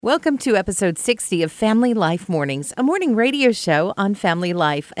Welcome to episode 60 of Family Life Mornings, a morning radio show on Family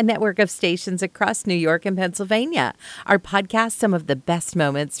Life, a network of stations across New York and Pennsylvania. Our podcast, some of the best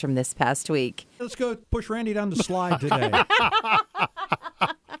moments from this past week. Let's go push Randy down the slide today.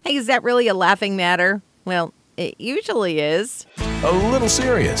 Hey, is that really a laughing matter? Well, it usually is. A little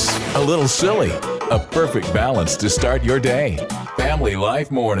serious, a little silly, a perfect balance to start your day. Family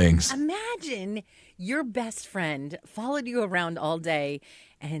Life Mornings. Imagine your best friend followed you around all day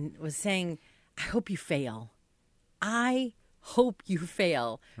and was saying, I hope you fail. I hope you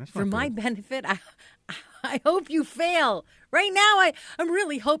fail. For my benefit, I hope you fail. Right now, I'm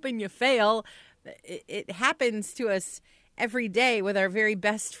really hoping you fail. It happens to us every day with our very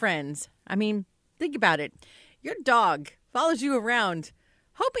best friends. I mean, think about it. Your dog follows you around,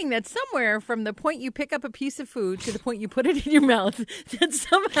 hoping that somewhere from the point you pick up a piece of food to the point you put it in your mouth, that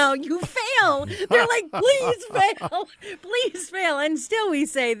somehow you fail. They're like, please fail, please fail. And still we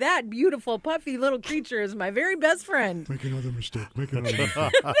say, that beautiful, puffy little creature is my very best friend. Make another mistake.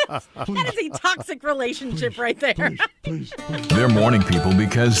 That is a toxic relationship right there. Please. They're morning people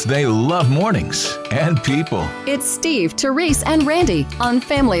because they love mornings and people. It's Steve, Therese, and Randy on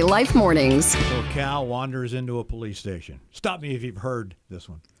Family Life Mornings. So Cal wanders into a police station. Stop me if you've heard this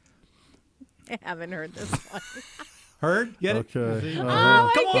one. I haven't heard this one. Heard? Get it? Okay. Come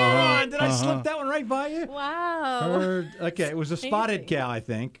on! Did I slip that one right by you? Wow. Heard. Okay, it was a spotted cow, I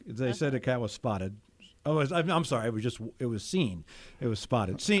think. They said a cow was spotted. Oh, I'm sorry. It was seen. It was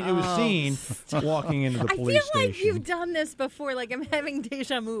spotted. It was seen walking into the police station. I feel like you've done this before. Like I'm having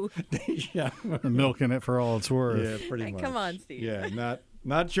deja vu. Milking it for all it's worth. Yeah, pretty much. Come on, Steve. Yeah,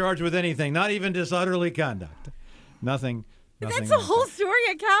 not charged with anything. Not even disorderly conduct. Nothing. That's the whole story.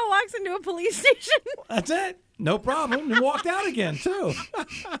 A cow walks into a police station. That's it. No problem. And walked out again, too.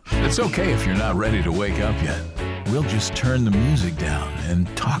 It's okay if you're not ready to wake up yet. We'll just turn the music down and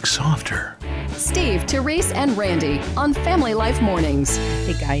talk softer. Steve, Therese, and Randy on Family Life Mornings.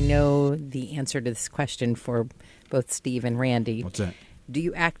 I think I know the answer to this question for both Steve and Randy. What's that? Do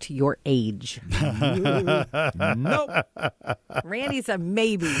you act your age? Nope. Randy's a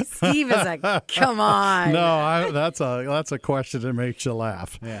maybe. Steve is a come on. No, that's a question that makes you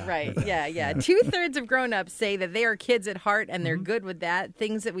laugh. Yeah. Right. Yeah. 2/3 of grown-ups say that they are kids at heart and they're good with that.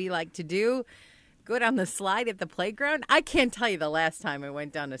 Things that we like to do. Go down the slide at the playground. I can't tell you the last time I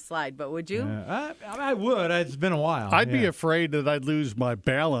went down a slide, but would you? I would. It's been a while. I'd be afraid that I'd lose my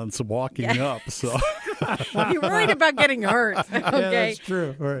balance walking up. So You're worried about getting hurt. Okay. Yeah, that's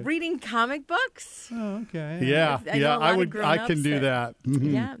true. Right. Reading comic books. Oh, okay. I can do that.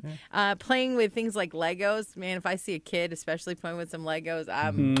 Yeah. Playing with things like Legos. Man, if I see a kid, especially playing with some Legos,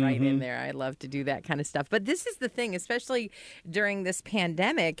 I'm right in there. I love to do that kind of stuff. But this is the thing, especially during this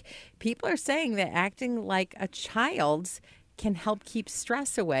pandemic, people are saying that acting like a child can help keep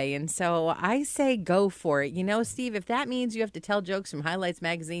stress away. And so I say go for it. You know, Steve, if that means you have to tell jokes from Highlights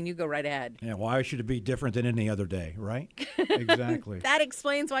Magazine, you go right ahead. Yeah, why should it be different than any other day, right? Exactly. That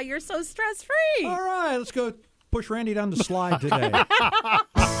explains why you're so stress-free. All right, let's go push Randy down the slide today.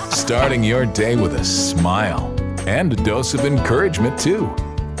 Starting your day with a smile and a dose of encouragement, too.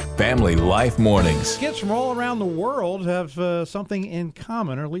 Family Life Mornings. Kids from all around the world have something in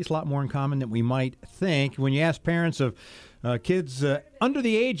common, or at least a lot more in common than we might think. When you ask parents of kids under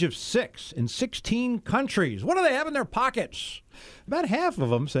the age of 6 in 16 countries, what do they have in their pockets? About half of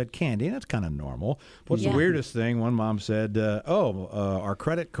them said candy. That's kind of normal. What's the weirdest thing? One mom said, our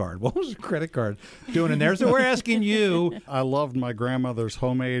credit card. What was the credit card doing in there? So we're asking you. I loved my grandmother's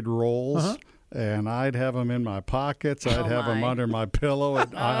homemade rolls. And I'd have them in my pockets. I'd have them under my pillow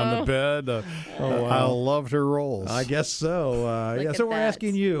on the bed. I loved her rolls. I guess so. So we're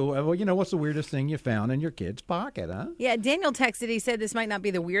asking you, what's the weirdest thing you found in your kid's pocket, huh? Yeah, Daniel texted. He said this might not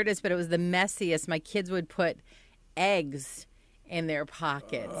be the weirdest, but it was the messiest. My kids would put eggs in their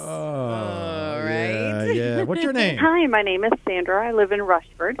pockets. Oh, right? Yeah. What's your name? Hi, my name is Sandra. I live in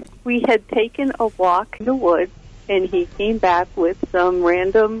Rushford. We had taken a walk in the woods, and he came back with some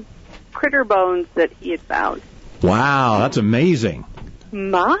random critter bones that he had found. Wow, that's amazing.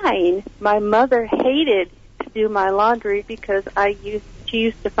 My mother hated to do my laundry because she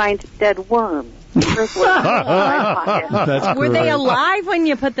used to find dead worms. That's Were they alive when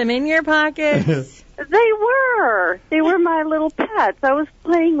you put them in your pockets? They were. They were my little pets. I was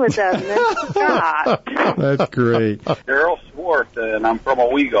playing with them and then forgot. That's great. Daryl Swart, and I'm from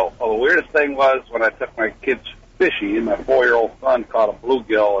Owego. Well, the weirdest thing was when I took my kids fishing, and my 4-year-old son caught a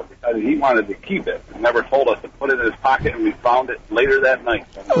bluegill, and he wanted to keep it and never told us to put it in his pocket, and we found it later that night.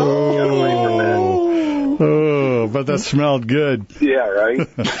 Oh, but that smelled good. Yeah, right?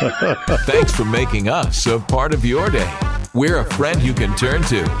 Thanks for making us a part of your day. We're a friend you can turn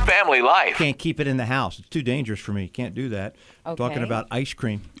to. Family Life. Can't keep it in the house. It's too dangerous for me. Can't do that. Okay. Talking about ice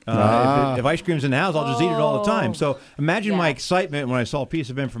cream. If ice cream's in the house, I'll just eat it all the time. So imagine my excitement when I saw a piece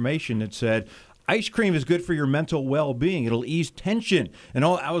of information that said, ice cream is good for your mental well-being. It'll ease tension. And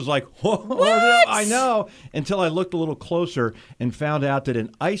I was like, whoa, I know. Until I looked a little closer and found out that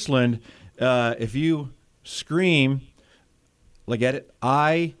in Iceland, if you scream, get it?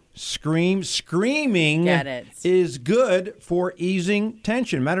 Screaming is good for easing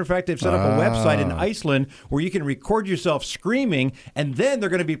tension. Matter of fact, they've set up a website in Iceland where you can record yourself screaming, and then they're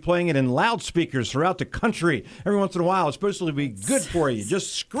going to be playing it in loudspeakers throughout the country. Every once in a while, it's supposed to be good for you.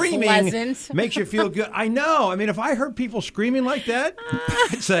 Just screaming makes you feel good. I know. I mean, if I heard people screaming like that,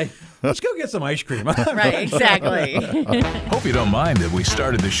 I'd say, let's go get some ice cream. Right, exactly. Hope you don't mind that we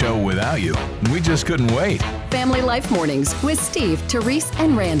started the show without you. We just couldn't wait. Family Life Mornings with Steve, Therese,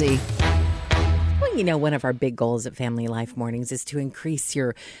 and Randy. Well, one of our big goals at Family Life Mornings is to increase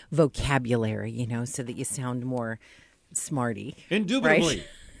your vocabulary, so that you sound more smarty. Indubitably.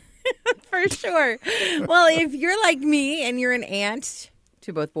 Right? For sure. Well, if you're like me and you're an aunt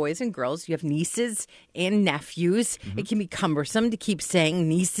to both boys and girls, you have nieces and nephews. Mm-hmm. It can be cumbersome to keep saying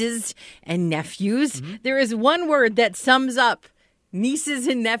nieces and nephews. Mm-hmm. There is one word that sums up nieces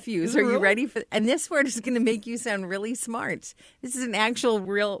and nephews. Are you ready for? And this word is going to make you sound really smart. This is an actual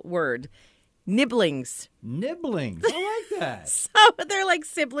real word. Nibblings. Nibblings. I like that. So they're like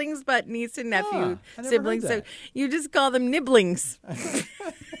siblings, but niece and nephew siblings. So you just call them nibblings.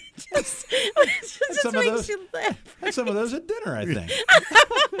 just makes you laugh. Had some of those at dinner, I think.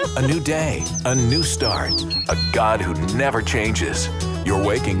 A new day, a new start, a God who never changes. You're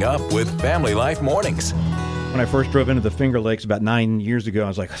waking up with Family Life Mornings. When I first drove into the Finger Lakes about 9 years ago, I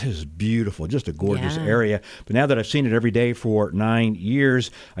was like, this is beautiful, just a gorgeous area. But now that I've seen it every day for 9 years,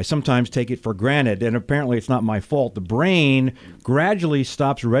 I sometimes take it for granted. And apparently it's not my fault. The brain gradually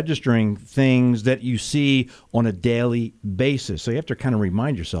stops registering things that you see on a daily basis. So you have to kind of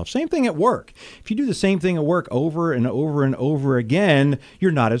remind yourself. Same thing at work. If you do the same thing at work over and over and over again,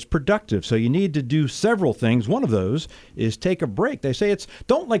 you're not as productive. So you need to do several things. One of those is take a break. They say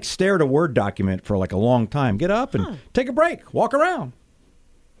don't stare at a Word document for a long time. Get up and take a break. Walk around.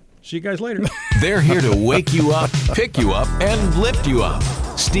 See you guys later. They're here to wake you up, pick you up, and lift you up.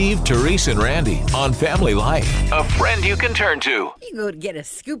 Steve, Therese, and Randy on Family Life. A friend you can turn to. You go to get a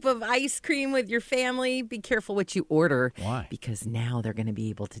scoop of ice cream with your family. Be careful what you order. Why? Because now they're going to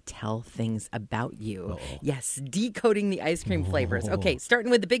be able to tell things about you. Uh-oh. Yes, decoding the ice cream flavors. Okay, starting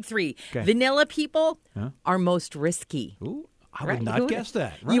with the big three. Okay. Vanilla people are most risky. Ooh. I would not guess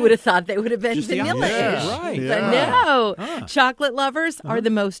that. Right. You would have thought they would have been just vanilla-ish. Right. But no. Chocolate lovers are the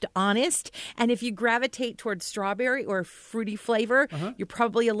most honest. And if you gravitate towards strawberry or fruity flavor, you're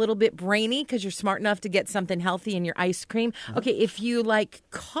probably a little bit brainy because you're smart enough to get something healthy in your ice cream. Okay, if you like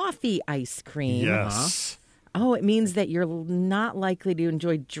coffee ice cream. Yes. Oh, it means that you're not likely to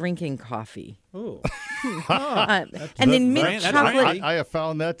enjoy drinking coffee. Oh. And then mint chocolate. I have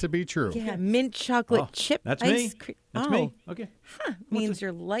found that to be true. Yeah, mint chocolate chip ice cream. That's me. Okay. Means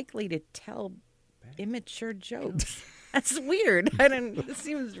you're likely to tell immature jokes. That's weird. It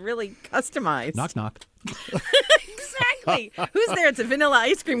seems really customized. Knock, knock. Exactly. Who's there? It's a vanilla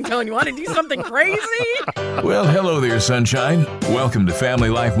ice cream cone. You want to do something crazy? Well, hello there, sunshine. Welcome to Family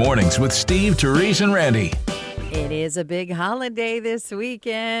Life Mornings with Steve, Therese, and Randy. It is a big holiday this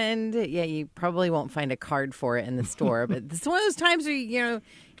weekend. Yeah, you probably won't find a card for it in the store, but it's one of those times where you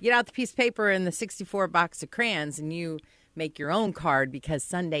get out the piece of paper and the 64 box of crayons and you make your own card because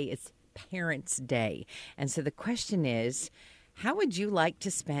Sunday is Parents' Day. And so the question is, how would you like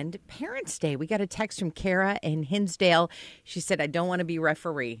to spend Parents' Day? We got a text from Kara in Hinsdale. She said, I don't want to be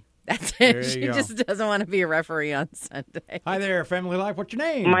referee. That's it. She just doesn't want to be a referee on Sunday. Hi there, Family Life. What's your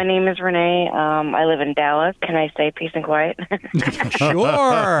name? My name is Renee. I live in Dallas. Can I say peace and quiet?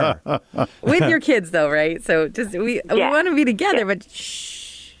 Sure. With your kids, though, right? So just we want to be together, but shh.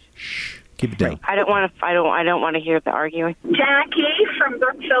 Keep it down. I don't want to hear the arguing. Jackie from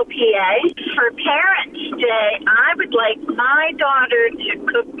Brookville, PA. For Parents' Day, I would like my daughter to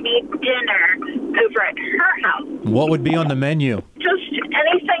cook me dinner over at her house. What would be on the menu? Just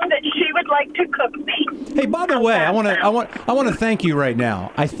anything that she would like to cook me. Hey, by the way, I want to thank you right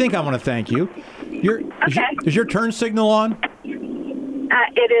now. I think I want to thank you. Is your turn signal on?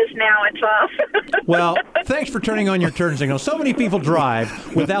 It is now. It's off. Well, thanks for turning on your turn signal. So many people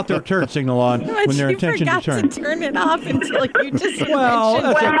drive without their turn signal on when their intention to turn. To turn it off until you just Well,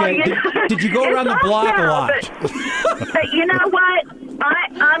 that's okay. Did you go around the block a lot? But you know what?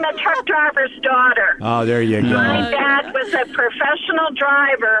 I'm a truck driver's daughter. Oh, there you go. My dad was a professional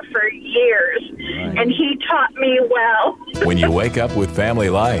driver for years, and he taught me well. When you wake up with Family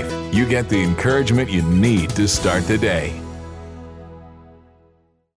Life, you get the encouragement you need to start the day.